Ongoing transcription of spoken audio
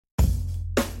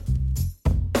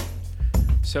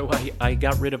So I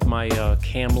got rid of my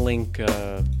Camlink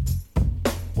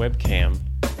webcam.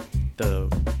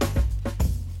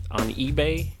 On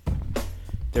eBay,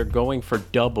 they're going for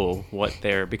double what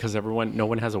because no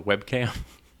one has a webcam.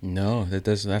 No,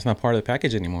 that's not part of the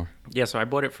package anymore. Yeah, so I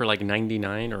bought it for like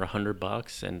 $99 or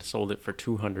 $100 and sold it for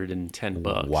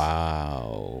 $210.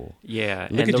 Wow. Yeah.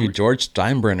 Look at you, George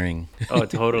Steinbrennering. Oh,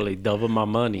 totally. Double my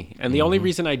money. And the only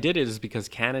reason I did it is because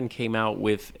Canon came out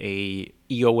with a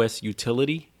EOS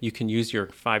utility. You can use your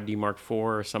 5D Mark IV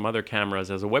or some other cameras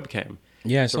as a webcam.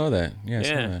 Yeah, I saw that. Yeah, I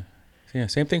saw that. Yeah,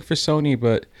 same thing for Sony,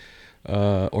 but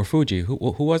or Fuji.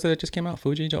 Who was it that just came out?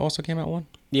 Fuji also came out one?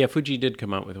 Yeah, Fuji did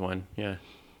come out with one. Yeah.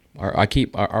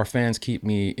 Our fans keep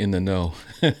me in the know.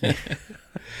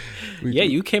 Yeah,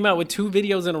 you came out with 2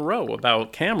 videos in a row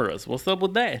about cameras. What's up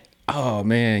with that? Oh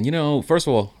man, first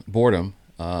of all, boredom,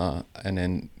 and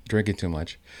then drinking too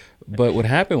much. But what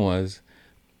happened was,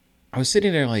 I was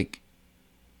sitting there like,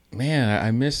 man,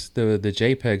 I miss the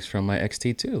JPEGs from my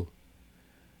XT2.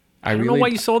 I don't know why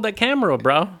you sold that camera,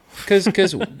 bro.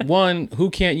 Because one, who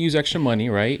can't use extra money,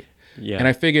 right? Yeah. And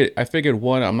I figured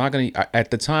one, I'm not gonna.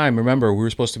 At the time, remember, we were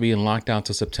supposed to be in lockdown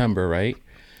till September, right?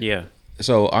 Yeah.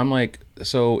 So I'm like,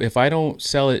 if I don't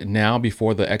sell it now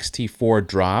before the XT4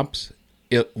 drops,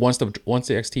 once the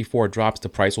XT4 drops, the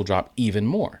price will drop even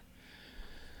more.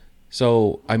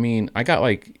 So I mean, I got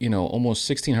like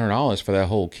almost $1,600 for that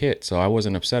whole kit, so I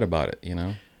wasn't upset about it,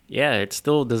 Yeah, it's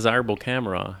still a desirable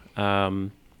camera.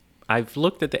 I've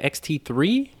looked at the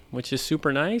XT3, which is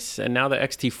super nice, and now the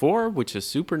XT4, which is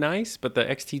super nice, but the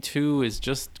XT2 is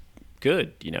just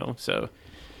good, so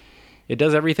it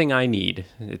does everything I need.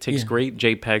 It takes great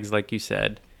JPEGs, like you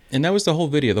said. And that was the whole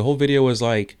video. The whole video was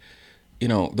like,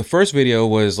 the first video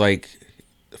was like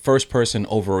first person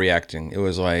overreacting. It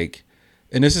was like,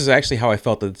 and this is actually how I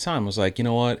felt at the time. I was like, you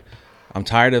know what? I'm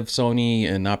tired of Sony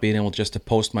and not being able just to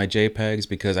post my JPEGs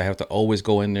because I have to always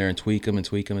go in there and tweak them and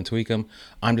tweak them and tweak them.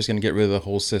 I'm just going to get rid of the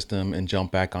whole system and jump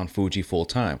back on Fuji full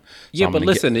time. So but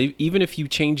listen, even if you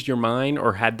changed your mind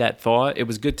or had that thought, it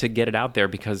was good to get it out there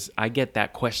because I get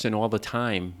that question all the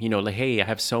time. Like, hey, I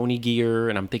have Sony gear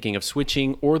and I'm thinking of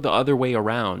switching, or the other way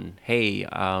around. Hey,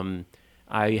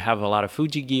 I have a lot of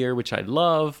Fuji gear, which I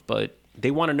love, but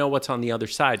they want to know what's on the other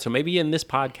side. So maybe in this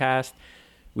podcast,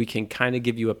 we can kind of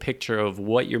give you a picture of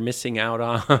what you're missing out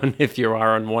on if you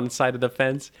are on one side of the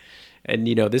fence. And,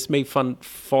 this may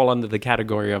fall under the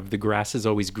category of the grass is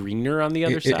always greener on the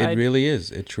other side. It really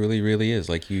is. It truly, really is.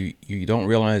 Like you don't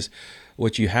realize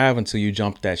what you have until you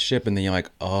jump that ship. And then you're like,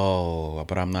 oh,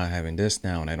 but I'm not having this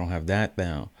now and I don't have that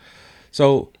now.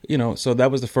 So, so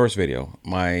that was the first video,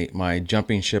 my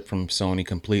jumping ship from Sony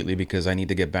completely because I need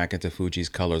to get back into Fuji's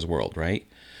colors world, right?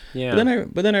 Yeah.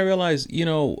 But then I realized,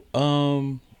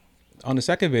 on the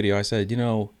second video, I said,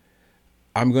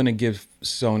 I'm going to give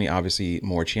Sony obviously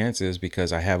more chances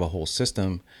because I have a whole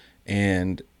system,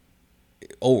 and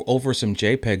over some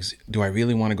JPEGs, do I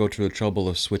really want to go to the trouble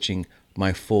of switching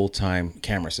my full-time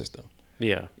camera system?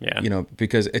 Yeah.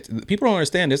 Because people don't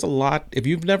understand. There's a lot. If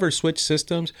you've never switched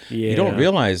systems, you don't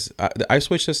realize. I've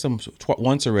switched systems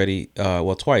once already.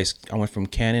 Twice. I went from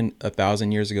Canon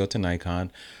 1,000 years ago to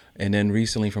Nikon, and then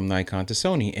recently from Nikon to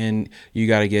Sony. And you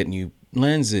got to get new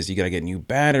lenses. You got to get new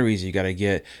batteries. You got to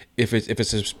get if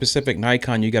it's a specific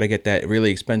Nikon, you got to get that really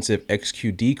expensive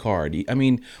XQD card. I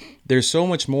mean, there's so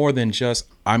much more than just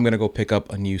I'm gonna go pick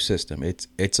up a new system.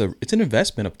 It's an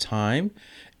investment of time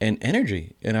and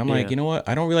energy. And I'm like, you know what?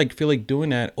 I don't really feel like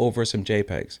doing that over some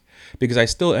JPEGs because I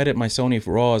still edit my Sony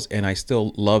RAWs and I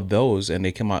still love those and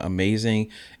they come out amazing,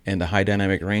 and the high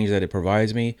dynamic range that it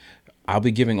provides me, I'll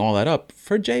be giving all that up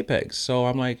for JPEGs. So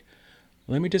I'm like,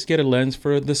 let me just get a lens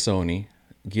for the Sony,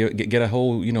 get a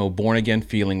whole, born again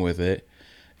feeling with it.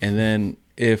 And then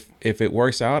if it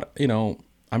works out,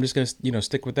 I'm just going to,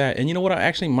 stick with that. And you know what I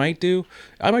actually might do?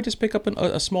 I might just pick up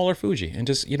a smaller Fuji and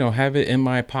just, have it in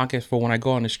my pocket for when I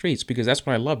go on the streets, because that's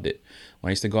when I loved it. When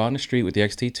I used to go on the street with the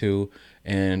XT2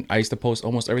 and I used to post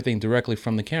almost everything directly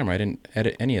from the camera. I didn't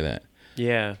edit any of that.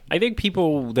 Yeah. I think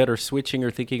people that are switching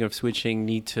or thinking of switching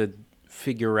need to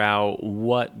figure out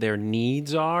what their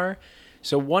needs are.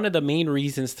 So one of the main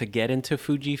reasons to get into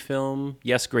Fujifilm,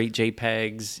 yes, great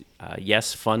JPEGs,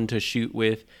 yes, fun to shoot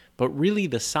with, but really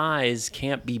the size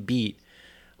can't be beat.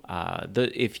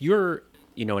 If you're,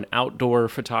 an outdoor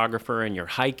photographer and you're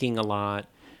hiking a lot,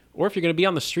 or if you're going to be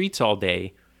on the streets all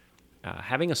day,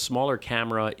 having a smaller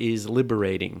camera is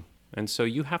liberating. And so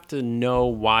you have to know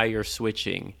why you're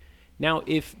switching. Now,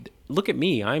 look at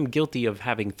me, I'm guilty of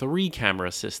having 3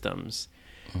 camera systems.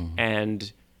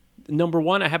 And Number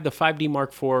one, I have the 5D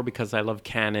Mark IV because I love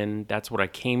Canon. That's what I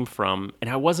came from. And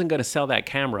I wasn't going to sell that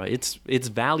camera. Its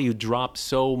value dropped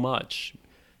so much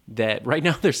that right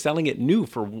now they're selling it new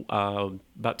for about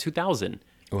 $2,000.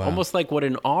 Wow. Almost like what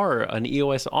an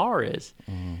EOS R is.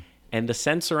 Mm-hmm. And the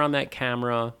sensor on that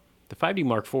camera, the 5D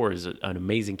Mark IV is an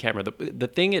amazing camera. The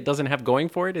thing it doesn't have going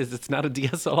for it is it's not a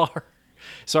DSLR.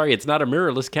 Sorry, it's not a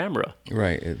mirrorless camera.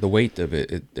 Right. The weight of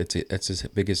it's its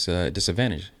biggest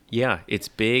disadvantage. Yeah, it's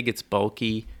big, it's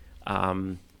bulky.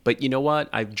 But you know what?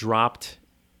 I've dropped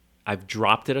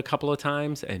it a couple of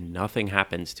times and nothing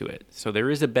happens to it. So there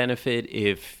is a benefit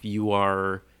if you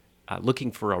are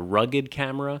looking for a rugged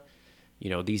camera. You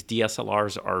know, these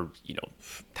DSLRs are,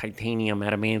 titanium,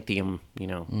 adamantium,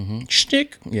 Mm-hmm.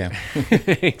 Shtick. Yeah.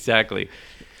 Exactly.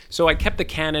 So I kept the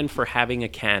Canon for having a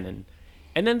Canon.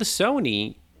 And then the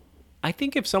Sony, I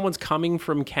think if someone's coming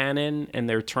from Canon and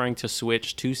they're trying to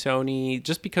switch to Sony,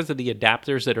 just because of the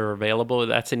adapters that are available,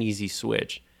 that's an easy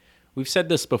switch. We've said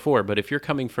this before, but if you're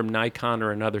coming from Nikon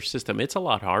or another system, it's a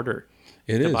lot harder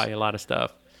to buy a lot of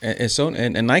stuff.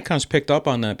 And Nikon's picked up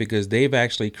on that because they've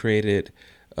actually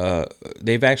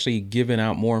given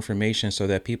out more information so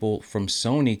that people from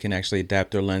Sony can actually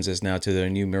adapt their lenses now to their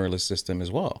new mirrorless system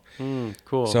as well.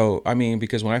 Cool. So, I mean,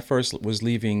 because when I first was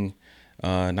leaving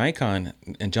Nikon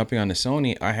and jumping on to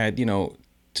Sony, I had,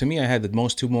 to me, I had the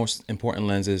two most important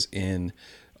lenses in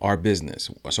our business.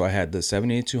 So I had the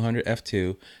 7200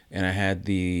 f2 and I had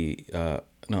the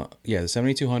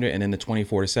 7200 and then the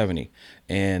 24-70.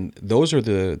 And those are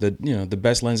the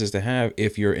best lenses to have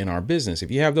if you're in our business. If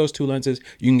you have those two lenses,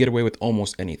 you can get away with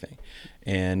almost anything.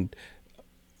 And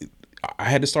I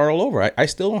had to start all over. I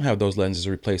still don't have those lenses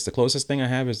replaced. The closest thing I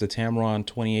have is the Tamron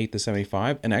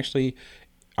 28-75. And actually,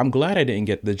 I'm glad I didn't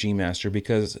get the G Master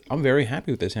because I'm very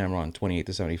happy with the Tamron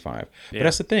 28-75. Yeah. But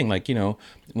that's the thing, I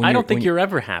don't think you're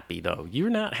ever happy though. You're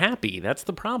not happy. That's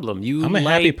the problem. I'm a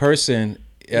happy person.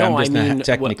 I'm just not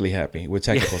technically happy with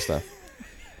technical stuff.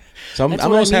 So I'm the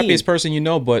most happiest person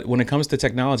but when it comes to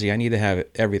technology, I need to have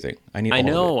everything. I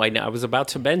know. I was about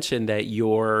to mention that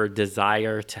your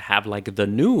desire to have the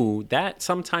new, that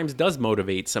sometimes does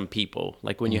motivate some people.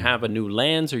 Like when you have a new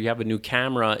lens or you have a new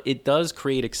camera, it does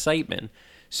create excitement.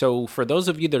 So for those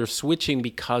of you that are switching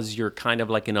because you're kind of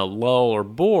in a lull or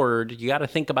bored, you got to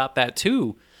think about that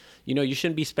too. You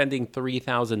shouldn't be spending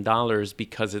 $3,000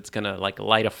 because it's going to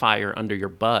light a fire under your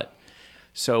butt.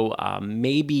 So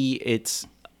maybe it's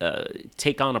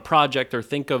take on a project or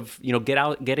think of,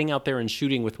 getting out there and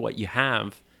shooting with what you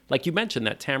have. Like you mentioned,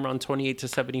 that Tamron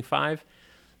 28-75,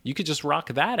 you could just rock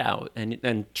that out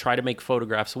and try to make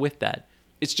photographs with that.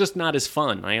 It's just not as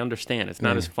fun. I understand. It's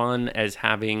not as fun as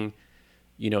having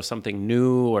something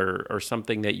new or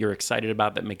something that you're excited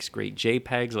about that makes great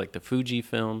JPEGs like the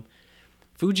Fujifilm.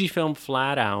 Fujifilm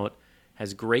flat out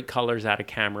has great colors out of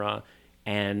camera,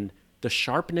 and the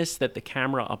sharpness that the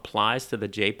camera applies to the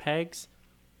JPEGs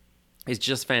is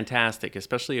just fantastic,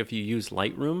 especially if you use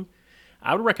Lightroom.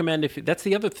 I would recommend that's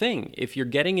the other thing. If you're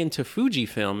getting into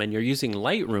Fujifilm and you're using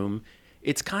Lightroom,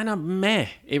 it's kind of meh.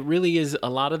 It really is a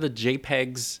lot of the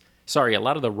a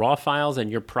lot of the RAW files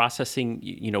and you're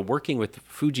processing, working with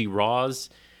Fuji RAWs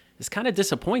is kind of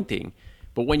disappointing.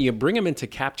 But when you bring them into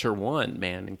Capture One,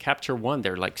 man, in Capture One,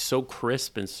 they're so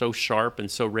crisp and so sharp and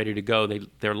so ready to go.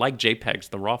 They're like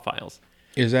JPEGs, the RAW files.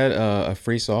 Is that a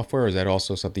free software or is that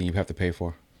also something you have to pay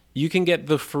for? You can get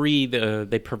the free,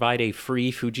 they provide a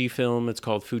free Fujifilm. It's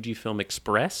called Fujifilm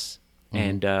Express.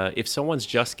 Mm-hmm. And if someone's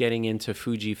just getting into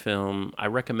Fujifilm, I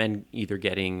recommend either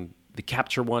getting the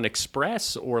Capture One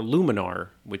Express or Luminar,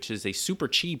 which is a super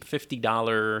cheap $50,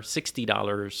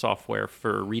 $60 software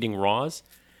for reading RAWs.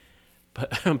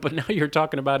 But now you're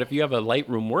talking about if you have a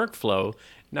Lightroom workflow,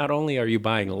 not only are you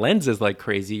buying lenses like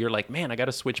crazy, you're like, man, I got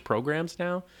to switch programs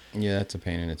now. Yeah, that's a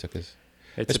pain in the tuchus.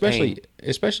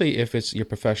 Especially if it's your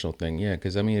professional thing. Yeah,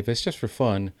 because I mean, if it's just for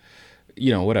fun,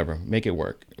 whatever, make it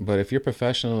work. But if you're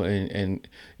professional and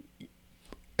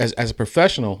as a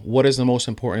professional, what is the most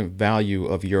important value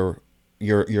of your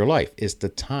life is the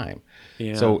time.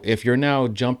 Yeah. So if you're now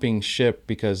jumping ship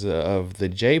because of the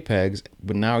JPEGs,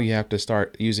 but now you have to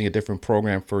start using a different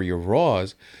program for your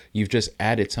RAWs, you've just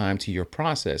added time to your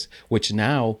process, which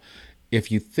now,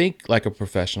 if you think like a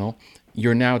professional,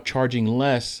 you're now charging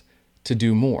less to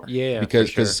do more. Yeah,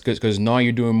 because now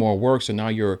you're doing more work, so now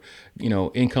your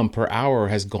income per hour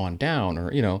has gone down,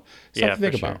 or something to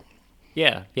think about.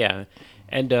 Yeah.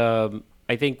 And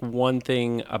I think one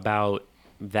thing about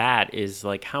that is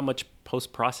how much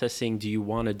post-processing do you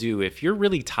want to do? If you're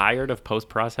really tired of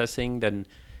post-processing, then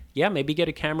maybe get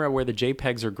a camera where the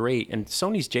JPEGs are great. And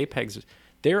Sony's JPEGs,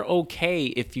 they're okay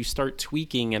if you start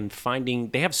tweaking and finding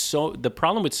the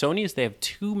problem with Sony is they have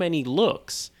too many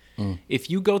looks. If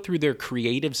you go through their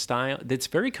creative style, that's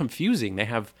very confusing. They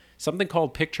have something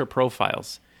called picture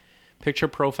profiles. Picture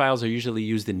profiles are usually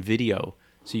used in video,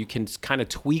 so you can kind of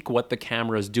tweak what the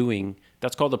camera is doing.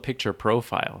 That's called a picture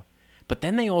profile. But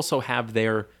then they also have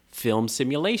their film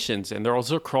simulations, and they're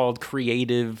also called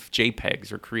creative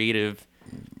JPEGs or creative.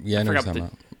 Yeah, I know what you're talking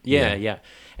about. Yeah.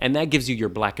 And that gives you your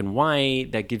black and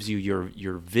white. That gives you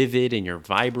your vivid and your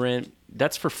vibrant.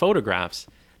 That's for photographs.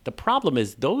 The problem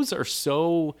is those are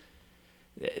so...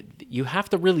 You have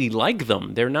to really like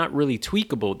them. They're not really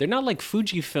tweakable. They're not like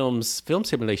Fujifilm's film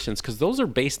simulations because those are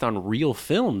based on real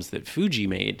films that Fuji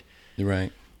made.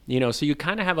 Right. So you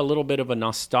kind of have a little bit of a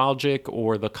nostalgic,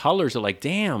 or the colors are like,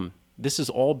 damn, this is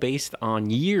all based on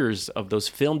years of those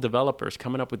film developers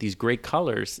coming up with these great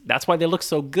colors. That's why they look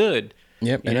so good.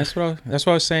 Yep, and that's what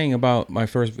I was saying about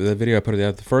the video I put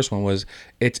out. The first one was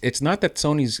it's not that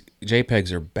Sony's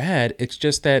JPEGs are bad. It's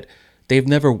just that they've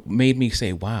never made me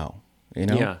say wow.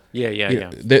 Yeah.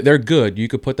 They're good. You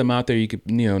could put them out there. You could,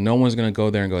 no one's gonna go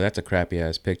there and go, that's a crappy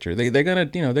ass picture. They're gonna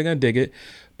dig it.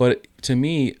 But to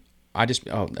me, I just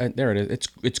there it is.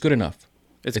 It's good enough.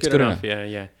 It's good enough.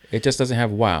 Yeah. It just doesn't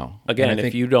have wow. Again,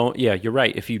 if you don't, you're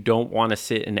right. If you don't want to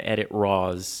sit and edit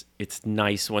RAWs, it's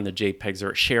nice when the JPEGs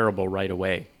are shareable right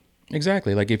away.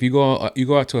 Exactly. Like if you go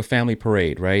out to a family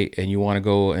parade, right, and you want to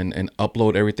go and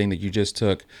upload everything that you just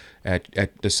took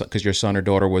because your son or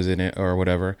daughter was in it or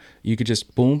whatever, you could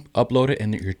just boom, upload it,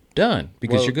 and you're done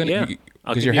because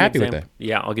you're happy with that.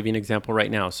 Yeah, I'll give you an example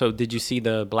right now. So did you see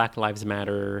the Black Lives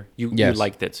Matter? You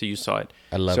liked it, so you saw it.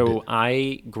 I loved it. So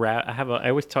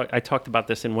I talked about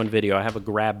this in one video. I have a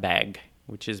grab bag,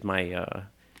 which is my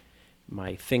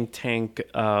my think tank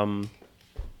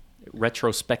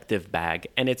retrospective bag,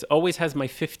 and it always has my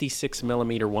 56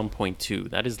 millimeter 1.2.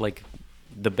 That is like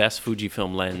the best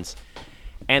Fujifilm lens,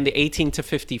 and the 18 to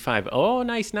 55. Oh,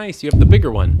 nice. You have the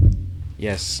bigger one.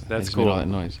 Yes, that's cool. All that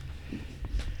noise.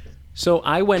 So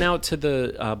I went out to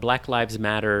the Black Lives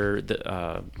Matter,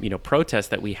 protest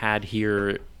that we had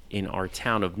here in our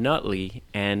town of Nutley,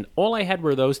 and all I had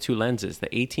were those two lenses,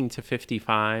 the 18 to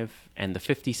 55 and the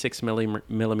 56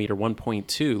 millimeter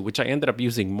 1.2, which I ended up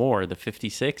using more, the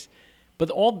 56. But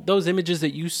all those images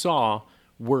that you saw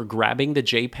were grabbing the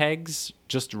JPEGs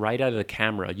just right out of the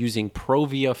camera using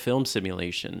Provia film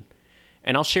simulation.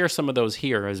 And I'll share some of those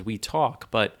here as we talk,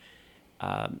 but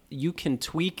you can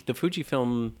tweak the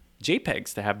Fujifilm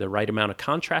JPEGs to have the right amount of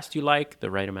contrast you like, the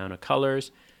right amount of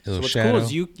colors. So what's cool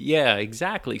is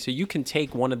exactly. So you can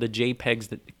take one of the JPEGs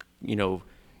that,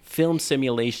 film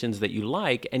simulations that you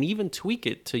like and even tweak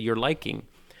it to your liking.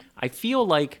 I feel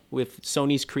like with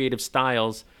Sony's creative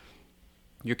styles,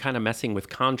 you're kind of messing with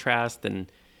contrast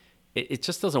and it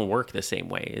just doesn't work the same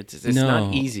way. It's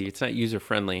not easy. It's not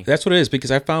user-friendly. That's what it is,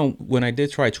 because I found when I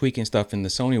did try tweaking stuff in the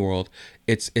Sony world,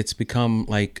 it's become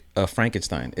like a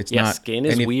Frankenstein. It's not skin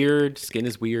is weird. Skin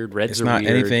is weird. Reds are weird. It's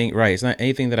not anything, right. It's not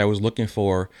anything that I was looking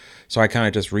for, so I kind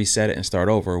of just reset it and start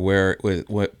over. Where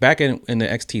back in the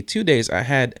XT2 days, I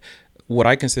had what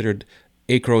I considered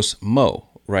acros Moe,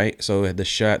 right? So the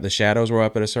shadows were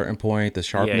up at a certain point, the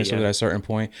sharpness was at a certain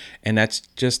point, and that's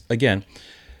just, again...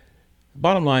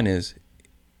 Bottom line is,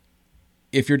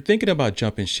 if you're thinking about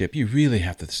jumping ship, you really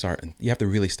have to start. You have to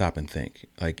really stop and think.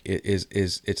 Like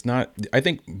it's not. I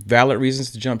think valid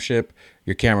reasons to jump ship.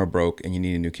 Your camera broke and you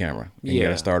need a new camera. And you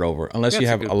got to start over, unless you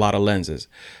have a lot of lenses.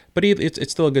 But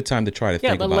it's still a good time to try to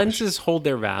think about it. Yeah, but lenses hold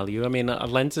their value. I mean,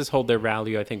 lenses hold their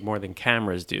value, I think, more than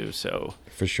cameras do. So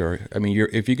for sure. I mean,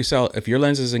 if your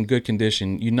lens is in good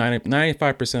condition,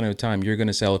 95% of the time you're going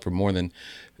to sell it for more than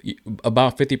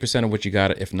about 50% of what you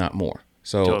got, if not more.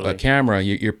 So totally. A camera,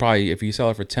 you're probably, if you sell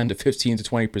it for 10 to 15 to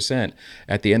 20%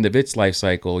 at the end of its life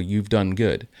cycle, you've done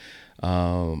good.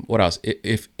 What else?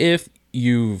 If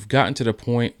you've gotten to the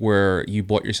point where you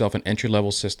bought yourself an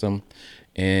entry-level system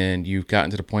and you've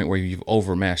gotten to the point where you've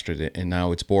overmastered it and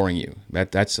now it's boring you,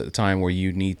 that's a time where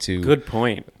you need to... Good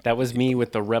point. That was me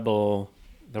with the Rebel,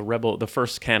 the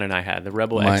first Canon I had, the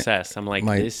Rebel XS. I'm like,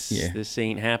 this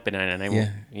ain't happening. And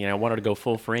I wanted to go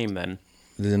full frame then.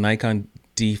 The Nikon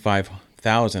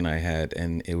D5000 I had,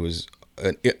 and it was...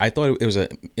 I thought it was an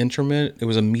intermediate. It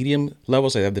was a medium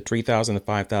level. So they have the 3000, the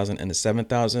 5000, and the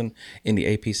 7000 in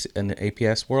the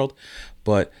APS world,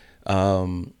 but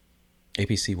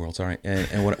APC world. Sorry.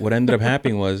 And what ended up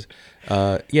happening was,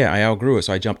 I outgrew it.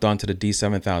 So I jumped onto the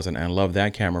D7000 and I loved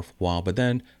that camera for a while. But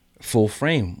then full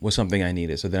frame was something I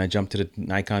needed. So then I jumped to the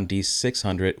Nikon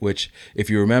D600, which, if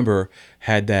you remember,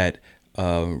 had that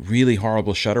really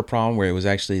horrible shutter problem where it was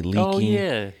actually leaking. Oh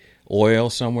yeah. oil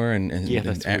somewhere and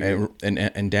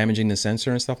and damaging the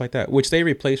sensor and stuff like that, which they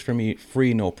replaced for me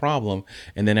free, no problem.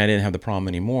 And then I didn't have the problem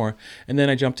anymore. And then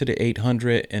I jumped to the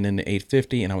 800 and then the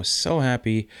 850, and I was so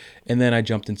happy. And then I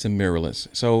jumped into mirrorless.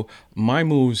 So my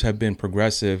moves have been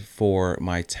progressive for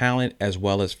my talent as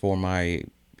well as for my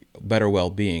better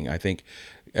well-being. I think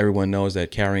everyone knows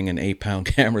that carrying an 8-pound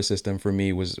camera system for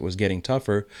me was getting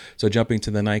tougher. So jumping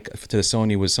to the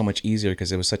Sony was so much easier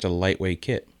because it was such a lightweight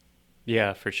kit.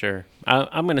 Yeah, for sure.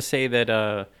 I'm going to say that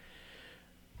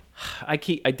I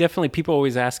definitely, people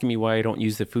always ask me why I don't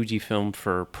use the Fujifilm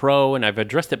for Pro, and I've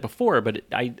addressed it before, but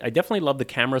I definitely love the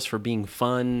cameras for being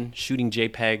fun, shooting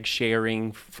JPEG,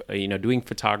 sharing, doing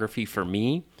photography for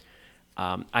me.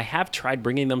 I have tried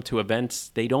bringing them to events.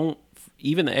 They don't,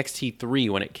 even the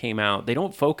X-T3 when it came out, they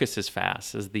don't focus as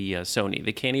fast as the Sony.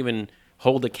 They can't even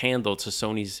hold a candle to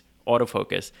Sony's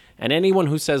autofocus. And anyone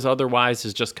who says otherwise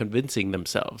is just convincing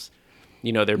themselves.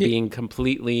 They're being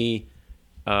completely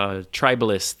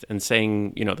tribalist and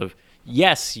saying,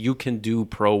 yes, you can do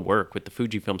pro work with the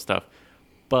Fujifilm stuff,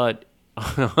 but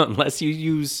unless you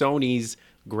use Sony's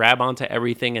grab onto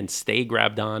everything and stay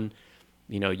grabbed on,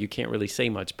 you can't really say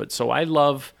much. But so I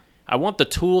want the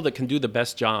tool that can do the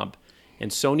best job. And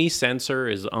Sony's sensor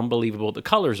is unbelievable. The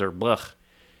colors are blech.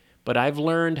 But I've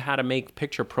learned how to make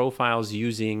picture profiles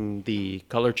using the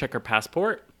color checker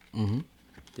passport. Mm-hmm.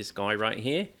 This guy right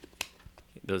here.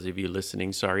 Those of you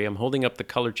listening, sorry. I'm holding up the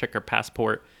color checker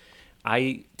passport.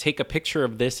 I take a picture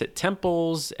of this at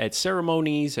temples, at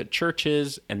ceremonies, at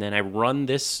churches, and then I run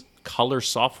this color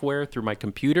software through my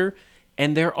computer,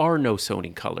 and there are no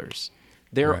Sony colors.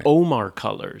 They're right. Omar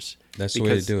colors. That's the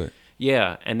way to do it.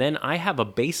 Yeah, and then I have a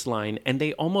baseline, and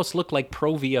they almost look like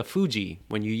Pro via Fuji.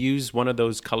 When you use one of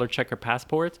those color checker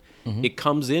passports, mm-hmm. It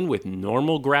comes in with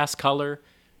normal grass color,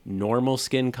 normal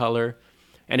skin color.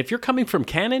 And if you're coming from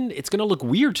Canon, it's going to look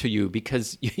weird to you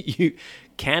because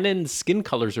Canon skin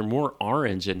colors are more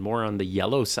orange and more on the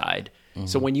yellow side. Mm-hmm.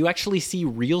 So when you actually see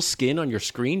real skin on your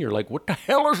screen, you're like, what the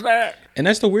hell is that? And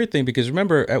that's the weird thing, because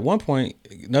remember, at one point,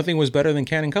 nothing was better than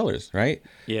Canon colors, right?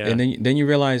 Yeah. And then you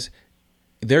realize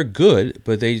they're good,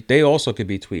 but they also could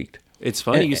be tweaked. It's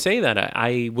funny you say that.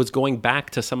 I was going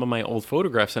back to some of my old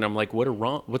photographs, and I'm like,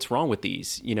 what's wrong with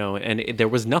these? And there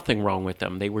was nothing wrong with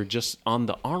them. They were just on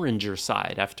the oranger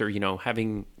side after,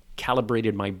 having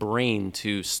calibrated my brain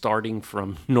to starting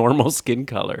from normal skin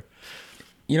color.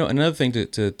 Another thing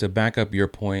to back up your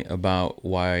point about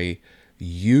why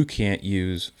you can't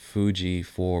use Fuji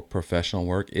for professional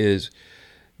work is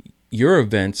your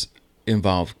events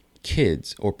involve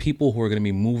kids or people who are going to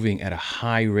be moving at a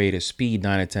high rate of speed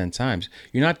 9 or 10 times.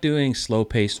 You're not doing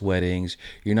slow-paced weddings.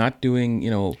 You're not doing,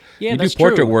 you do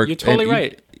portrait work. You're totally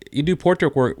right. You do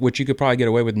portrait work, which you could probably get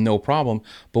away with no problem.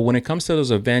 But when it comes to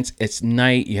those events, it's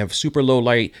night. You have super low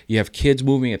light. You have kids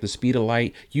moving at the speed of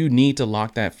light. You need to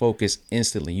lock that focus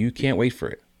instantly. You can't wait for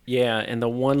it. Yeah, and the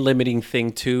one limiting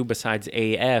thing, too, besides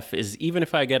AF, is even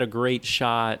if I get a great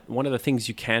shot, one of the things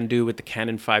you can do with the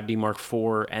Canon 5D Mark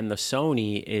IV and the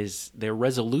Sony is their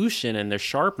resolution and their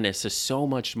sharpness is so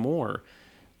much more.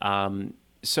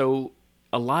 So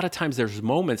a lot of times there's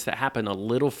moments that happen a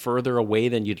little further away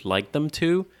than you'd like them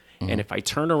to. Mm-hmm. And if I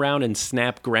turn around and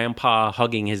snap grandpa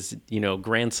hugging his,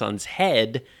 grandson's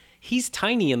head, he's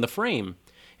tiny in the frame.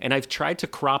 And I've tried to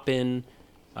crop in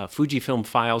Fujifilm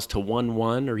files to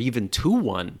 1:1 or even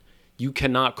 2:1. You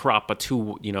cannot crop a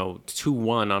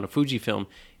 2:1 on a Fujifilm.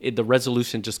 The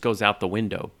resolution just goes out the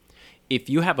window. If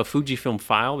you have a Fujifilm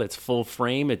file that's full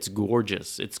frame, it's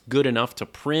gorgeous. It's good enough to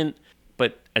print,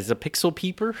 but as a pixel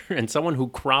peeper and someone who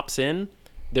crops in,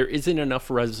 there isn't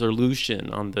enough resolution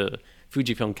on the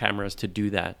Fujifilm cameras to do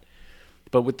that.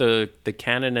 But with the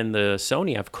Canon and the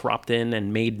Sony, I've cropped in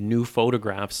and made new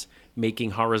photographs,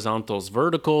 making horizontals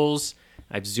verticals.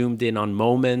 I've zoomed in on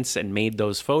moments and made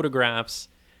those photographs.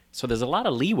 So there's a lot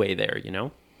of leeway there,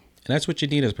 And that's what you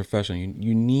need as a professional.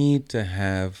 You need to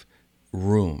have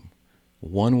room,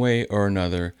 one way or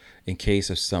another, in case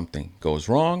if something goes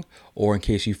wrong or in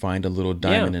case you find a little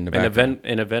diamond in the background.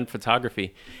 An event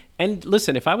photography. And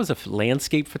listen, if I was a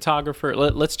landscape photographer,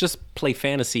 let's just play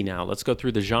fantasy now. Let's go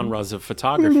through the genres of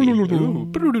photography.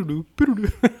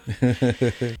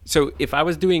 So if I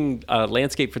was doing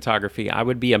landscape photography, I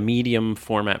would be a medium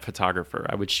format photographer.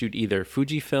 I would shoot either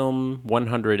Fujifilm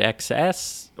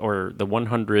 100XS or the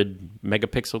 100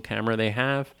 megapixel camera they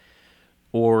have,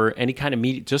 or any kind of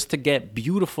medium, just to get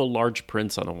beautiful large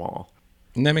prints on the wall.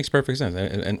 And that makes perfect sense.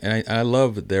 And I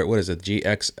love their,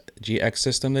 GX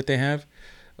system that they have.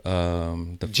 The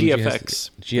GFX.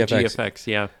 GFX,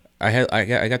 yeah.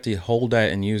 I got to hold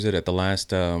that and use it at the last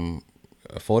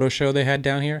photo show they had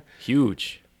down here.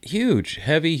 Huge. Huge,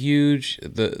 heavy, huge.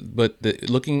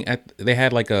 Looking at, they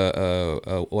had like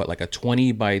like a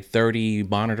 20 by 30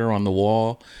 monitor on the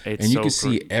wall, It's and you so could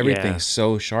see great. everything Yeah.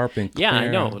 so sharp and clear. Yeah, I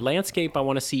know. Landscape, I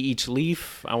want to see each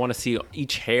leaf. I want to see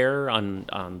each hair on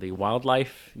the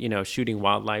wildlife, shooting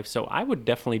wildlife. So I would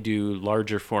definitely do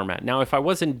larger format. Now, if I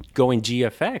wasn't going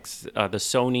GFX, the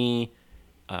Sony,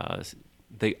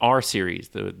 the R series,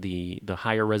 the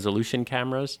higher resolution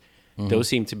cameras, those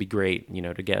seem to be great,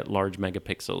 to get large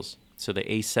megapixels. So the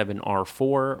A7R4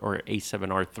 or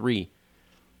A7R3.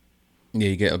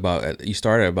 Yeah, you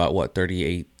start at about what,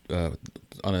 38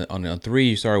 on 3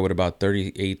 you started with about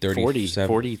 38, 37,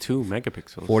 42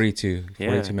 megapixels. 42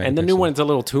 megapixels. And the new one's a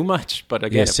little too much, but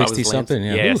again, Yeah, if 60 something.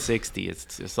 Yeah, 60.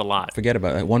 It's a lot. Forget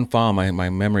about it. One file, my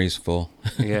memory's full.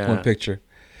 Yeah. One picture.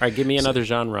 All right, give me another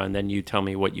genre, and then you tell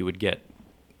me what you would get.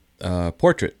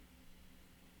 Portrait.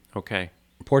 Okay.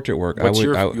 Portrait work.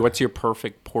 What's your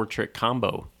perfect portrait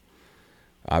combo?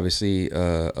 Obviously,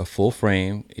 a full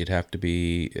frame. It'd have to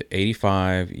be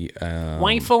 85.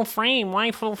 Why full frame?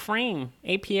 Why full frame?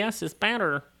 APS is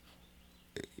better.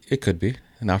 It could be.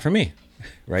 Not for me.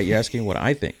 Right? You're asking what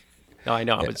I think. No, I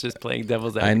know. I was just playing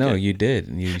devil's advocate. I know, you did.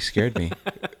 You scared me.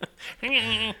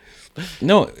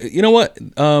 No, you know what?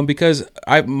 Because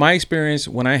my experience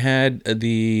when I had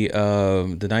the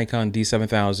Nikon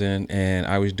D7000 and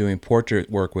I was doing portrait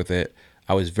work with it,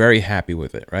 I was very happy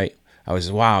with it, right? I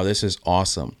was, wow, this is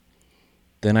awesome.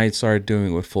 Then I started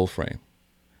doing it with full frame.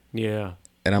 Yeah.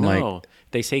 And I'm like,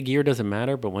 they say gear doesn't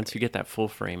matter, but once you get that full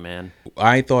frame, man.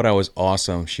 I thought I was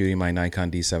awesome shooting my Nikon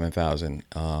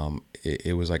D7000.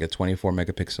 It was like a 24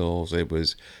 megapixels. It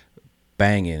was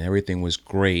banging. Everything was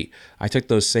great. I took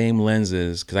those same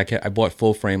lenses because I bought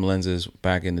full frame lenses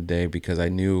back in the day because I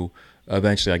knew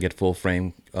eventually I'd get full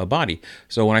frame body.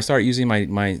 So when I started using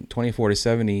my 24 to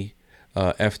 70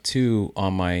 f2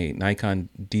 on my Nikon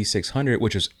D600,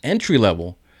 which was entry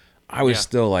level, I was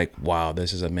still like, wow,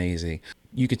 this is amazing.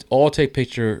 You could all take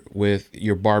picture with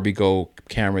your Barbie Go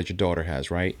camera that your daughter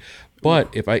has, right? But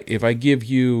if I give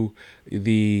you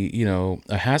the,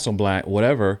 a Hasselblad,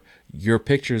 whatever, your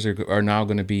pictures are now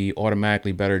going to be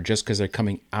automatically better just because they're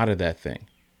coming out of that thing.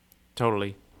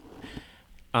 Totally.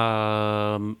 What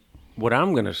I'm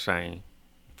going to say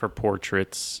for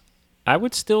portraits, I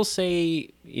would still say,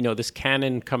 this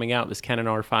Canon coming out, this Canon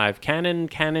R5,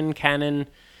 Canon.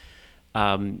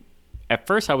 At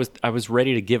first, I was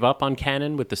ready to give up on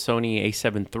Canon with the Sony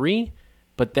A7 III,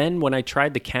 but then when I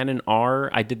tried the Canon R,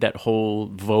 I did that whole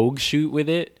Vogue shoot with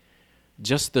it.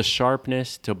 Just the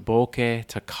sharpness to bokeh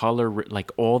to color,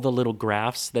 like all the little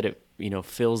graphs that it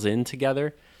fills in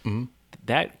together. Mm-hmm.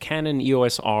 That Canon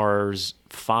EOS R's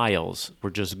files were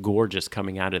just gorgeous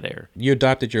coming out of there. You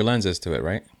adapted your lenses to it,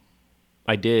 right?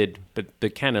 I did, but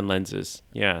the Canon lenses,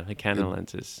 the Canon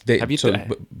lenses.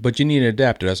 But you need an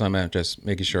adapter. That's what I'm just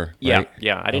making sure. Right?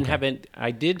 Yeah. I didn't have it. I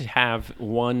did have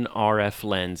one RF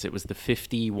lens. It was the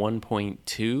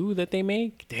 51.2 that they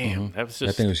make. Damn, that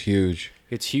thing was huge.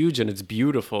 It's huge and it's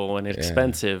beautiful and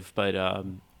expensive, but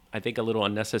I think a little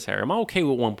unnecessary. I'm okay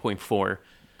with 1.4.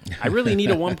 I really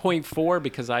need a 1.4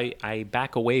 because I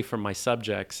back away from my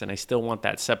subjects and I still want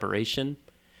that separation.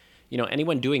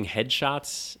 Anyone doing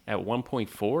headshots at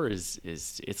 1.4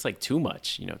 is it's like too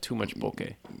much, too much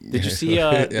bokeh. Did you see?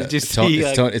 It's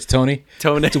Tony.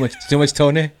 Tony. Too much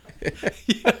Tony.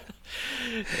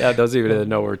 Yeah, those of you that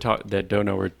know that don't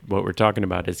know what we're talking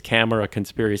about is Camera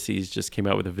Conspiracies just came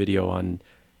out with a video on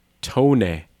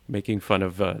Tony making fun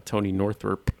of Tony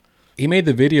Northrup. He made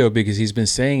the video because he's been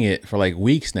saying it for like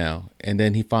weeks now, and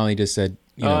then he finally just said,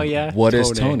 what is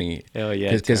Tony? Oh,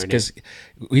 yeah, because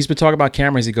he's been talking about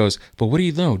cameras. He goes, but what do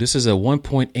you know? This is a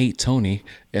 1.8 Tony.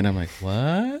 And I'm like,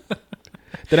 what?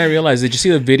 Then I realized, did you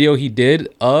see the video he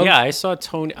did of? Yeah, I saw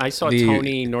Tony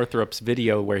Northrup's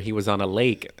video where he was on a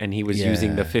lake and he was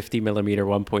using the 50 millimeter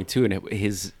 1.2, and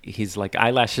his like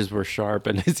eyelashes were sharp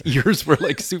and his ears were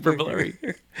like super blurry.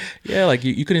 Yeah, like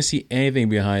you couldn't see anything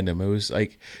behind him. It was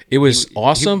like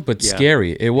awesome, but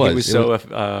scary. It was. He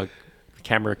was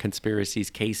Camera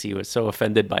Conspiracies Casey was so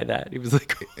offended by that. He was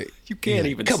like, you can't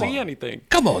even see anything.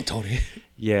 Come on, Tony.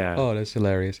 Yeah. Oh, that's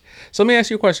hilarious. So let me ask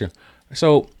you a question.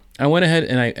 So I went ahead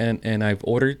and I've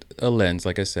ordered a lens,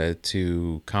 like I said,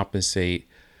 to compensate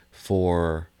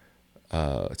for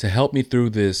to help me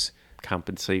through this.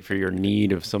 Compensate for your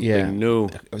need of something new.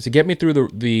 To get me through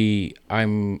the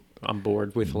I'm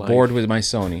bored with life. Bored with my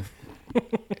Sony.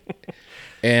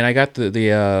 And I got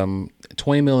the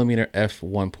 20 millimeter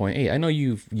f1.8. I know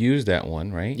you've used that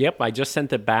one, right? Yep, I just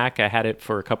sent it back. I had it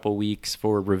for a couple weeks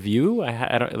for review.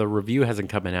 The review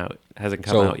hasn't come out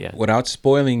yet. Without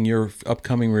spoiling your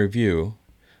upcoming review,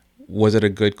 Was it a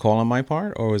good call on my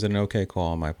part, or was it an okay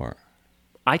call on my part?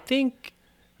 I think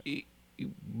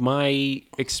my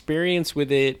experience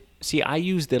with it, see, I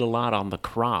used it a lot on the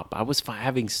crop. I was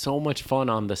having so much fun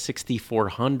on the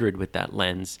 6400 with that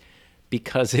lens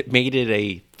because it made it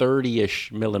a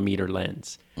 30-ish millimeter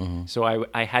lens. So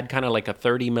I had kind of like a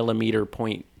 30 millimeter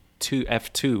point two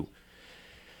f2.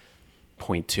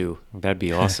 0.2. That'd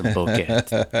be awesome,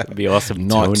 bokeh. That'd be awesome.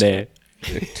 Not. Tone.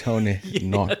 Tony,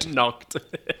 not. Knocked.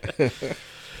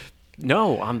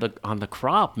 No, on the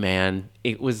crop, man.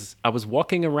 I was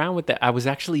walking around with that. I was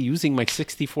actually using my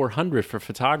 6400 for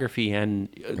photography, and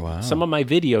some of my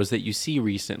videos that you see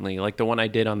recently, like the one I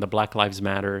did on the Black Lives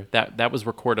Matter, that was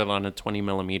recorded on a 20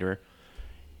 millimeter,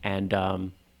 and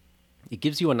it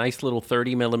gives you a nice little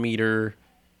 30 millimeter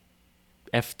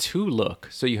f2 look.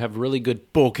 So you have really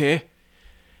good bokeh.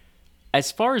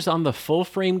 As far as on the full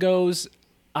frame goes,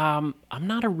 I'm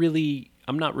not really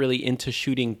into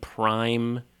shooting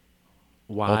prime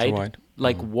wide. Ultra-wide.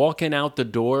 Like walking out the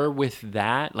door with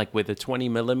that, like with a 20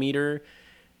 millimeter,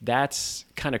 that's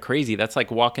kind of crazy. That's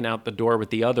like walking out the door with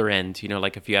the other end.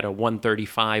 Like if you had a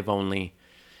 135 only,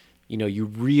 you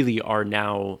really are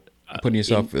now putting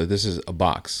yourself. This is a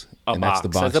box. That's the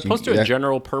box. As opposed to a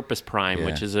general purpose prime,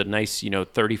 which is a nice,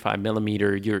 35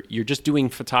 millimeter. You're just doing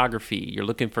photography. You're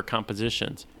looking for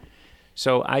compositions.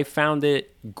 So I found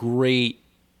it great,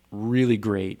 really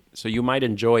great. So you might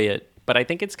enjoy it, but I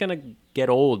think it's gonna get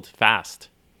old fast.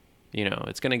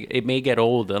 It may get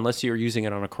old unless you're using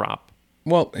it on a crop.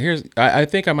 Well, I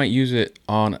think I might use it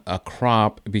on a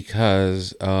crop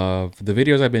because of the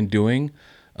videos I've been doing.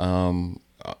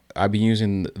 I've been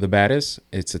using the Batis.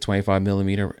 It's a 25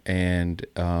 millimeter, and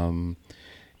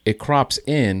it crops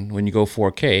in when you go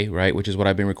 4K, right? Which is what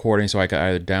I've been recording, so I can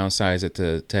either downsize it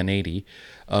to 1080.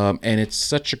 And it's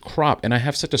such a crop, and I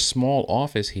have such a small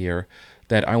office here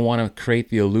that I want to create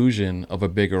the illusion of a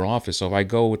bigger office. So if I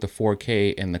go with the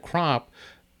 4K and the crop,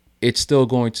 it's still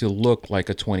going to look like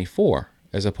a 24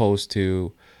 as opposed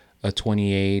to a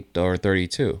 28 or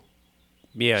 32.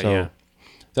 Yeah.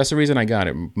 That's the reason I got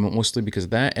it, mostly because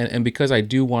of that, and because I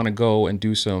do want to go and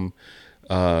do some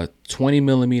 20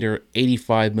 millimeter,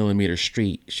 85 millimeter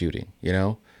street shooting.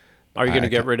 Are you going to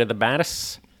get rid of the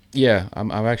Batis? Yeah,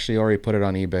 I've actually already put it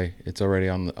on eBay. It's already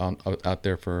on out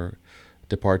there for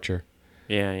departure.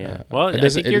 Yeah. Well, I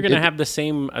think you're going to have the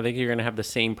same. I think you're going to have the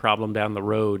same problem down the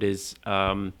road. Is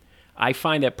I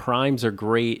find that primes are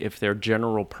great if they're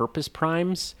general purpose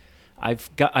primes.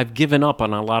 I've given up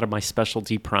on a lot of my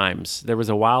specialty primes. There was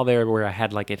a while there where I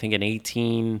had I think an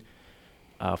 18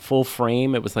 full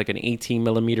frame. It was like an 18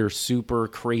 millimeter super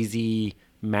crazy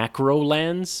macro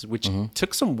lens, which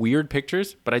took some weird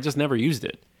pictures, but I just never used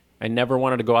it. I never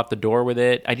wanted to go out the door with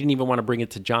it. I didn't even want to bring it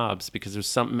to jobs because there's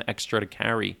something extra to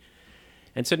carry.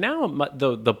 And so now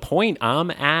the point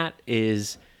I'm at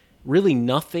is really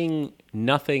nothing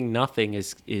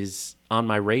is on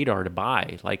my radar to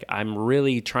buy. Like I'm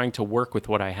really trying to work with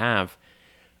what I have.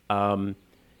 For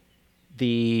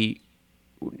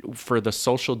the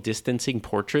social distancing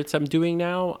portraits I'm doing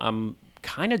now, I'm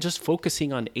kind of just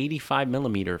focusing on 85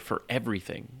 millimeter for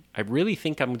everything. I really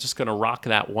think I'm just going to rock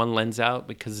that one lens out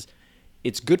because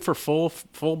it's good for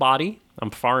full body.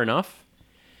 I'm far enough.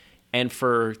 And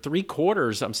for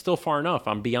 3/4, I'm still far enough.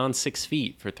 I'm beyond 6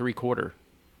 feet for 3/4.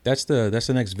 That's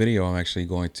the next video I'm actually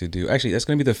going to do. Actually, that's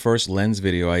going to be the first lens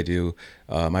video I do.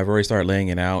 I've already started laying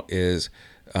it out. Is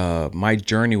my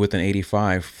journey with an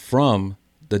 85 from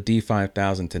the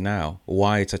D5000 to now.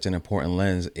 Why it's such an important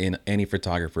lens in any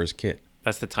photographer's kit.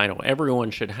 That's the title.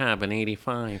 Everyone should have an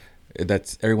 85.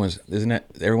 That's everyone's, isn't that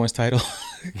everyone's title?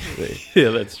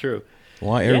 Yeah, that's true.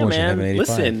 Why everyone should have an 85?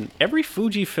 Listen, every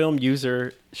Fujifilm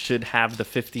user should have the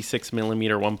 56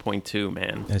 millimeter 1.2,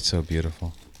 man. That's so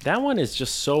beautiful. That one is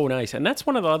just so nice. And that's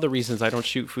one of the other reasons I don't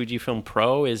shoot Fujifilm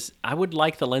Pro is I would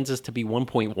like the lenses to be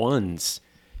 1.1s,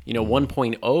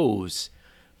 1.0s.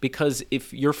 Because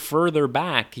if you're further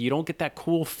back, you don't get that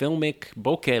cool filmic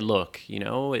bokeh look.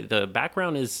 The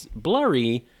background is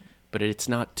blurry, but it's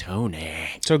not tony.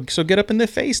 So get up in the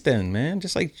face then, man.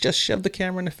 Just shove the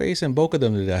camera in the face and bokeh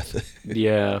them to death.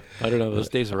 Yeah, I don't know. Those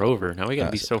days are over. Now we got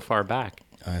to be so far back.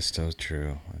 That's so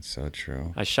true. That's so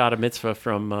true. I shot a mitzvah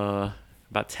from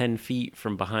about 10 feet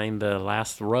from behind the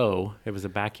last row. It was a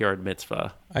backyard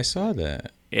mitzvah. I saw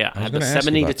that. Yeah, I had the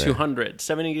 70 to 200.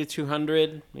 70 to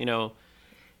 200,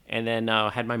 and then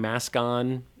had my mask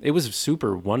on. It was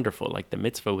super wonderful. Like the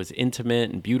mitzvah was intimate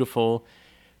and beautiful,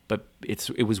 but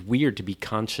it was weird to be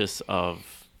conscious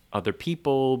of other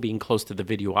people, being close to the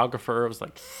videographer. I was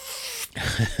like,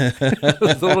 it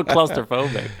was a little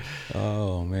claustrophobic.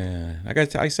 Oh man,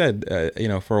 I said,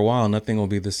 for a while nothing will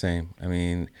be the same. I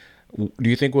mean, do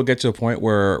you think we'll get to a point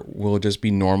where we'll just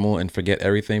be normal and forget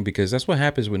everything? Because that's what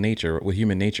happens with nature, with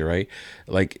human nature, right?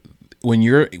 Like when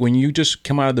you just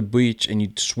come out of the beach and you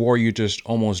swore you just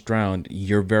almost drowned,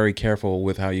 you're very careful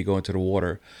with how you go into the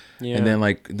water. Yeah. And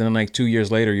then 2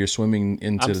 years later, you're swimming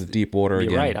into the deep water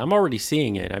again. You're right. I'm already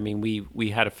seeing it. I mean,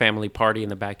 we had a family party in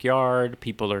the backyard.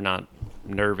 People are not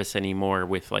nervous anymore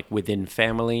within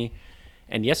family.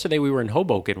 And yesterday we were in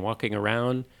Hoboken walking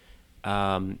around,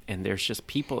 and there's just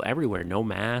people everywhere, no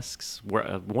masks.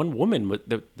 One woman,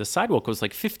 the sidewalk was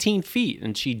like 15 feet,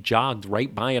 and she jogged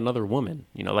right by another woman.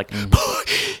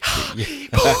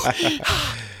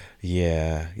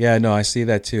 Yeah, no, I see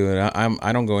that too, and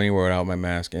I don't go anywhere without my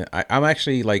mask, and I'm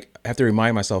actually I have to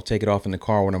remind myself take it off in the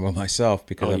car when I'm by myself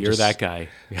because you're that guy.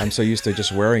 I'm so used to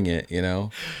just wearing it,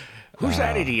 Who's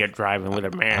that idiot driving with a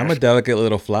mask? I'm a delicate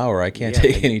little flower. I can't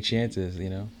take any chances,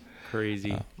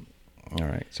 Crazy. All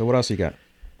right. So what else you got?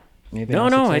 Anything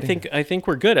else exciting? I think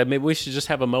we're good. Maybe we should just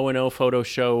have a Moe and O photo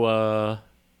show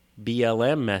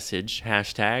BLM message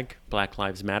 # Black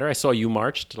Lives Matter. I saw you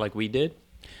marched like we did.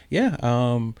 Yeah.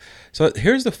 So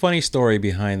here's the funny story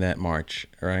behind that march,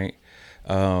 right?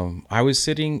 I was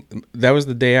sitting, that was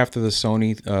the day after the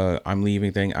Sony I'm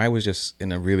leaving thing. I was just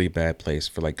in a really bad place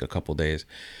for like a couple days.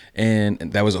 And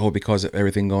that was all because of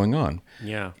everything going on.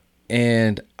 Yeah.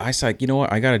 And I said, you know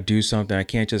what? I got to do something. I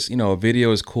can't just, a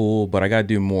video is cool, but I got to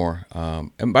do more.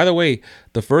 And by the way,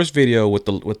 the first video with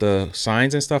the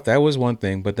signs and stuff, that was one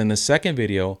thing. But then the second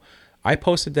video, I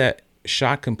posted that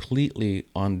shot completely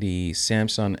on the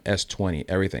Samsung S20,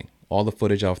 everything. All the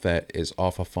footage off that is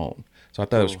off a phone. So I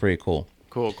thought it was pretty cool.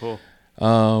 Cool.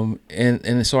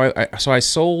 And so I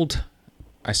sold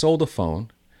the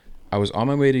phone. I was on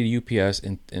my way to UPS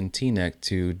in Teaneck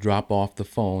to drop off the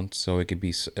phone so it could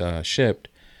be shipped.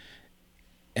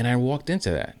 And I walked into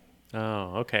that.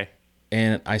 Oh, okay.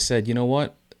 And I said, you know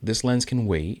what? This lens can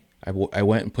wait. I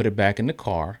went and put it back in the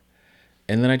car.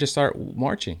 And then I just started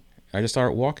marching. I just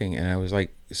started walking. And I was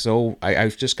like, I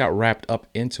just got wrapped up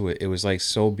into it. It was like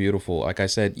so beautiful. Like I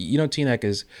said, Teaneck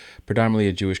is predominantly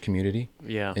a Jewish community.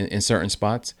 Yeah. In certain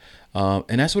spots.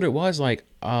 And that's what it was like.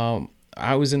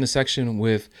 I was in the section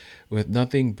with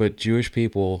nothing but Jewish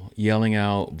people yelling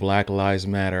out Black Lives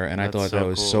Matter, and I thought that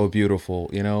was cool. So beautiful.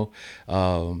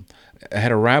 I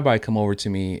had a rabbi come over to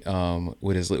me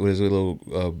with his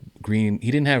little green.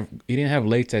 He didn't have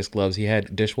latex gloves. He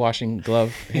had dishwashing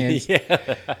glove hands.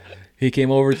 Yeah. He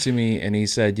came over to me and he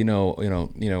said,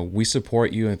 we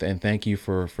support you and thank you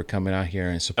for coming out here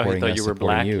and supporting us. I thought you were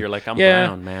black. You. You're like, I'm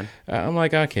brown, man. I'm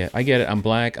like, okay, I get it. I'm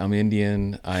black. I'm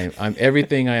Indian. I'm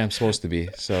everything I am supposed to be.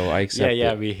 So I accept it.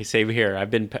 Yeah. Same here.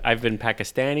 I've been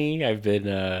Pakistani. I've been.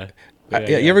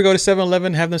 You ever go to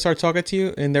 7-Eleven, have them start talking to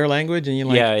you in their language, and you're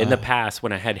like, in the past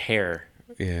when I had hair.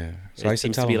 Yeah. So it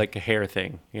seems to be like a hair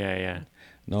thing. Yeah.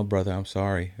 No, brother, I'm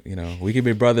sorry. We could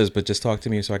be brothers, but just talk to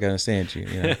me so I can understand you.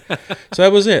 So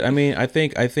that was it. I mean, I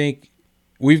think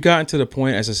we've gotten to the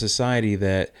point as a society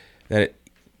that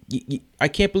I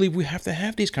can't believe we have to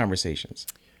have these conversations.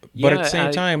 But at the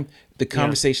same time, the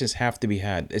conversations have to be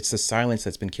had. It's the silence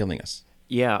that's been killing us.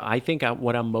 Yeah, I think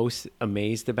what I'm most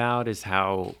amazed about is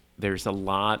how there's a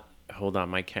lot. Hold on,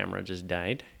 my camera just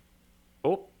died.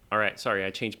 Oh, all right. Sorry,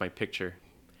 I changed my picture.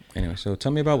 Anyway, so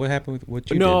tell me about what happened with what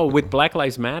you did. No, with Black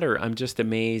Lives Matter, I'm just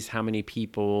amazed how many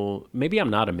people, maybe I'm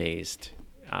not amazed,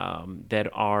 that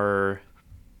are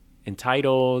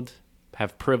entitled,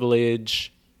 have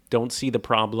privilege, don't see the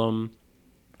problem,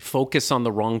 focus on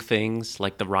the wrong things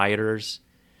like the rioters.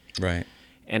 Right.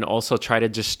 And also try to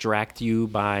distract you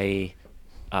by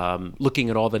looking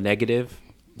at all the negative.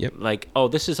 Yep. Like, oh,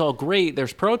 this is all great.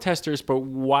 There's protesters, but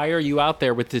why are you out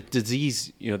there with the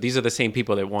disease? These are the same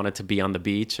people that wanted to be on the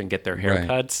beach and get their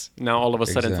haircuts. Right. Now all of a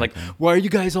sudden it's like, why are you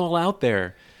guys all out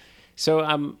there? So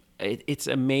I'm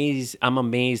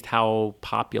amazed how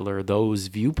popular those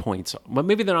viewpoints are. Well,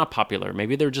 maybe they're not popular.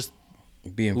 Maybe they're just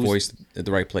being voiced at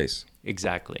the right place.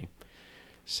 Exactly.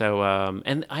 So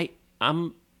and I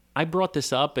brought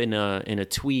this up in a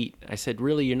tweet. I said,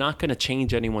 really, you're not going to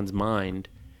change anyone's mind.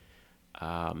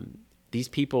 These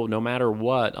people, no matter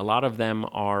what, a lot of them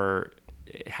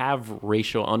have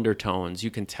racial undertones. You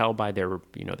can tell by their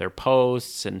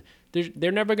posts, and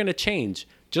they're never going to change.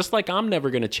 Just like I'm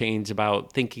never going to change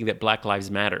about thinking that Black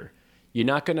Lives Matter. You're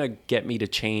not going to get me to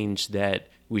change that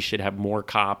we should have more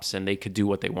cops and they could do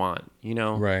what they want.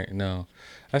 Right? No,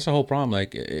 that's the whole problem.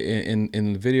 Like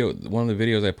in the video, one of the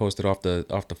videos I posted off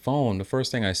the phone, the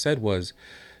first thing I said was,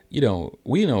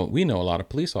 we know a lot of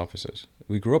police officers.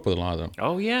 We grew up with a lot of them.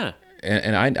 Oh yeah.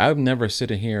 And I'm never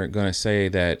sitting here going to say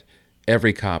that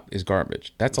every cop is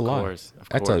garbage. That's a lie.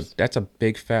 Of course. That's a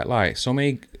big fat lie. So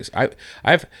many.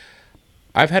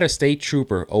 I've had a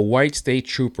white state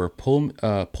trooper,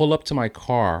 pull up to my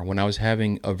car when I was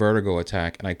having a vertigo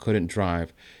attack and I couldn't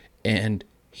drive, and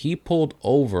he pulled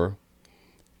over.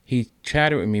 He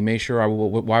chatted with me, made sure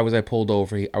why was I pulled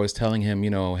over. I was telling him,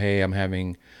 hey, I'm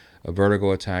having a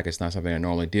vertigo attack. It's not something I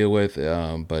normally deal with,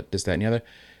 but this, that, and the other.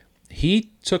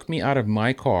 He took me out of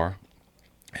my car,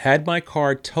 had my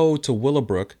car towed to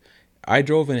Willowbrook. I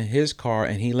drove in his car,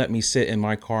 and he let me sit in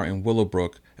my car in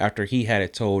Willowbrook after he had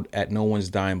it towed at no one's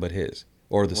dime but his,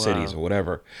 or the city's, or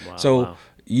whatever. So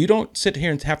you don't sit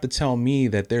here and have to tell me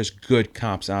that there's good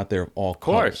cops out there of all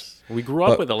colors. Of course. We grew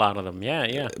up with a lot of them.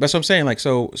 Yeah. That's what I'm saying. Like,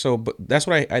 but that's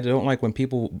what I don't like, when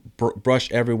people brush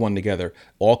everyone together.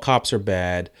 All cops are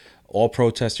bad. All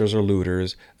protesters are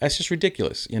looters. That's just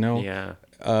ridiculous, Yeah.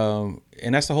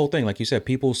 And that's the whole thing. Like you said,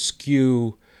 people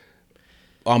skew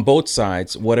on both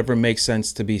sides, whatever makes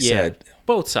sense to be said.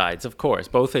 Both sides, of course,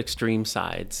 both extreme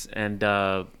sides. And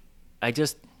I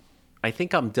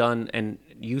think I'm done. And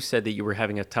you said that you were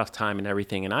having a tough time and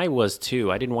everything, and I was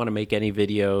too. I didn't want to make any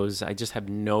videos. I just have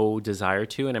no desire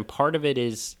to. And part of it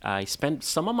is I spent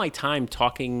some of my time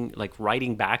talking, like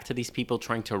writing back to these people,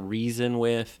 trying to reason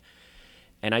with.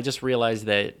 And I just realized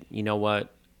that, you know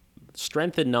what?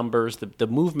 Strength in numbers, the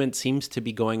movement seems to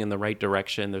be going in the right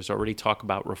direction. There's already talk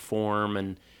about reform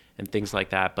and things like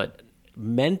that. But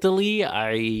mentally,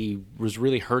 I was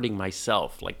really hurting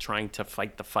myself, like trying to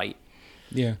fight the fight.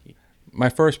 Yeah. My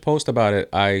first post about it,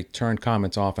 I turned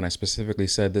comments off, and I specifically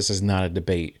said, this is not a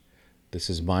debate. This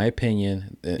is my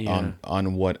opinion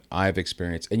on what I've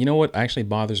experienced. And you know what actually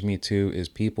bothers me too is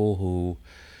people who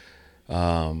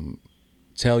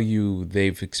tell you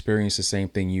they've experienced the same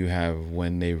thing you have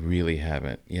when they really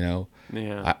haven't,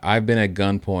 Yeah. I've been at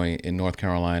gunpoint in North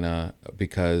Carolina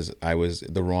because I was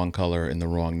the wrong color in the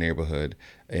wrong neighborhood.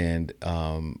 And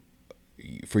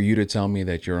for you to tell me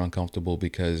that you're uncomfortable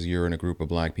because you're in a group of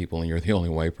black people and you're the only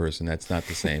white person, that's not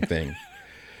the same thing.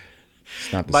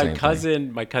 It's not the same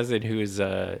thing. My cousin who's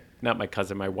not my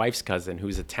cousin, my wife's cousin,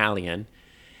 who's Italian,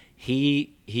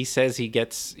 he says he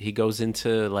goes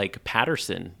into like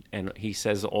Patterson, and he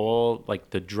says all like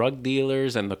the drug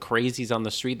dealers and the crazies on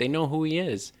the street, they know who he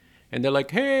is. And they're like,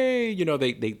 hey,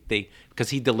 they because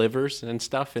he delivers and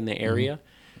stuff in the area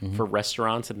for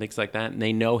restaurants and things like that, and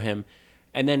they know him.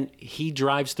 And then he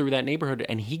drives through that neighborhood,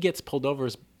 and he gets pulled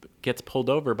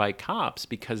over by cops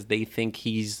because they think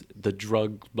he's the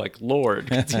drug lord.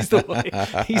 He's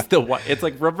the white. It's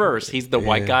like reverse. He's the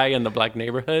white guy in the black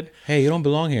neighborhood. Hey, you don't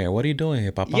belong here. What are you doing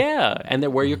here, Papa? Yeah, and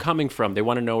then where you're coming from. They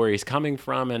want to know where he's coming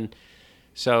from, and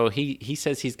so he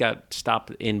says he's got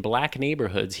stopped in black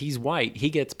neighborhoods. He's white. He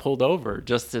gets pulled over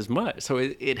just as much. So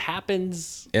it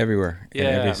happens everywhere. Yeah,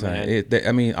 every side.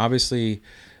 I mean, obviously.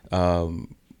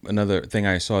 Another thing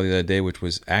I saw the other day, which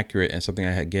was accurate and something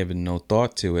I had given no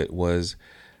thought to, it was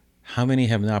how many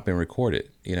have not been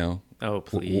recorded. Oh,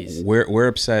 please. We're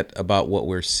upset about what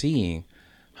we're seeing.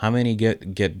 How many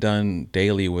get done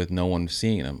daily with no one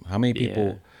seeing them? How many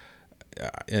people?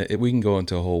 Yeah. We can go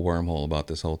into a whole wormhole about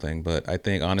this whole thing, but I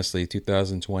think honestly,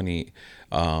 2020.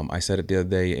 I said it the other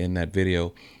day in that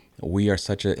video. We are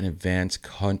such an advanced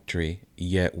country,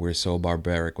 yet we're so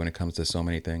barbaric when it comes to so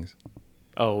many things.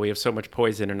 Oh, we have so much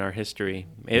poison in our history.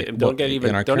 Don't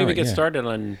even get started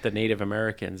on the Native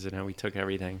Americans and how we took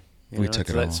everything. We took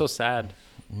it all. That's so sad.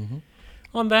 Mm-hmm.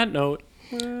 On that note,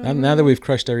 now that we've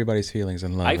crushed everybody's feelings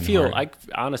and love,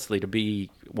 honestly, to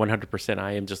be 100%,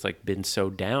 I am just like been so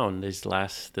down this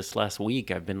last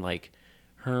week. I've been like,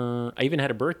 I even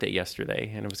had a birthday yesterday,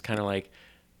 and it was kind of like.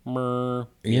 Look,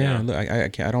 I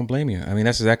don't blame you. I mean,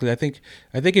 that's exactly. I think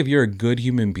if you're a good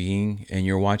human being and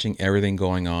you're watching everything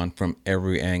going on from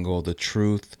every angle, the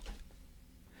truth,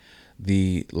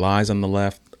 the lies on the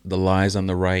left, the lies on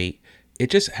the right, it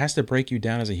just has to break you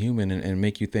down as a human and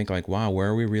make you think like, wow, where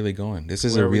are we really going? This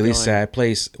is a really sad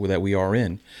place that we are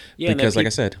in. Yeah, because like I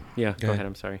said. Yeah, go ahead.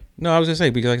 I'm sorry. No, I was going to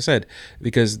say, because like I said,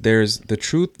 because there's the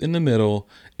truth in the middle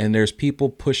and there's people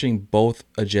pushing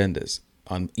both agendas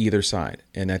on either side.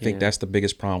 And I think that's the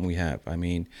biggest problem we have. I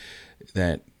mean,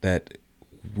 that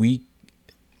we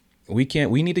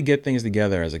need to get things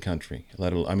together as a country.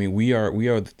 We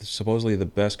are supposedly the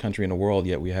best country in the world,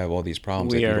 yet we have all these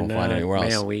problems that you don't find anywhere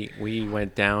else. Man, we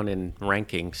went down in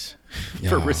rankings.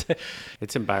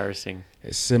 It's embarrassing.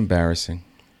 It's embarrassing.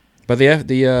 But the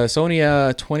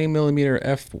Sony 20 millimeter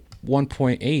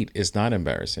f1.8 is not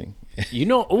embarrassing.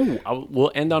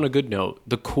 We'll end on a good note.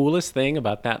 The coolest thing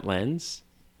about that lens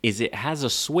is it has a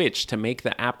switch to make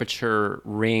the aperture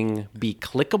ring be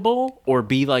clickable or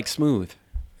be like smooth.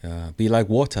 Be like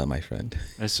water, my friend.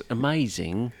 That's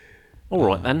amazing. All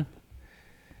right, then.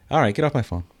 All right, get off my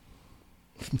phone.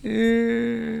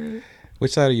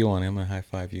 Which side are you on? I'm going to high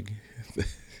five you.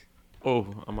 Oh,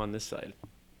 I'm on this side.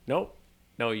 Nope.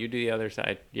 No, you do the other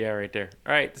side. Yeah, right there.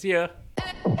 All right, see ya.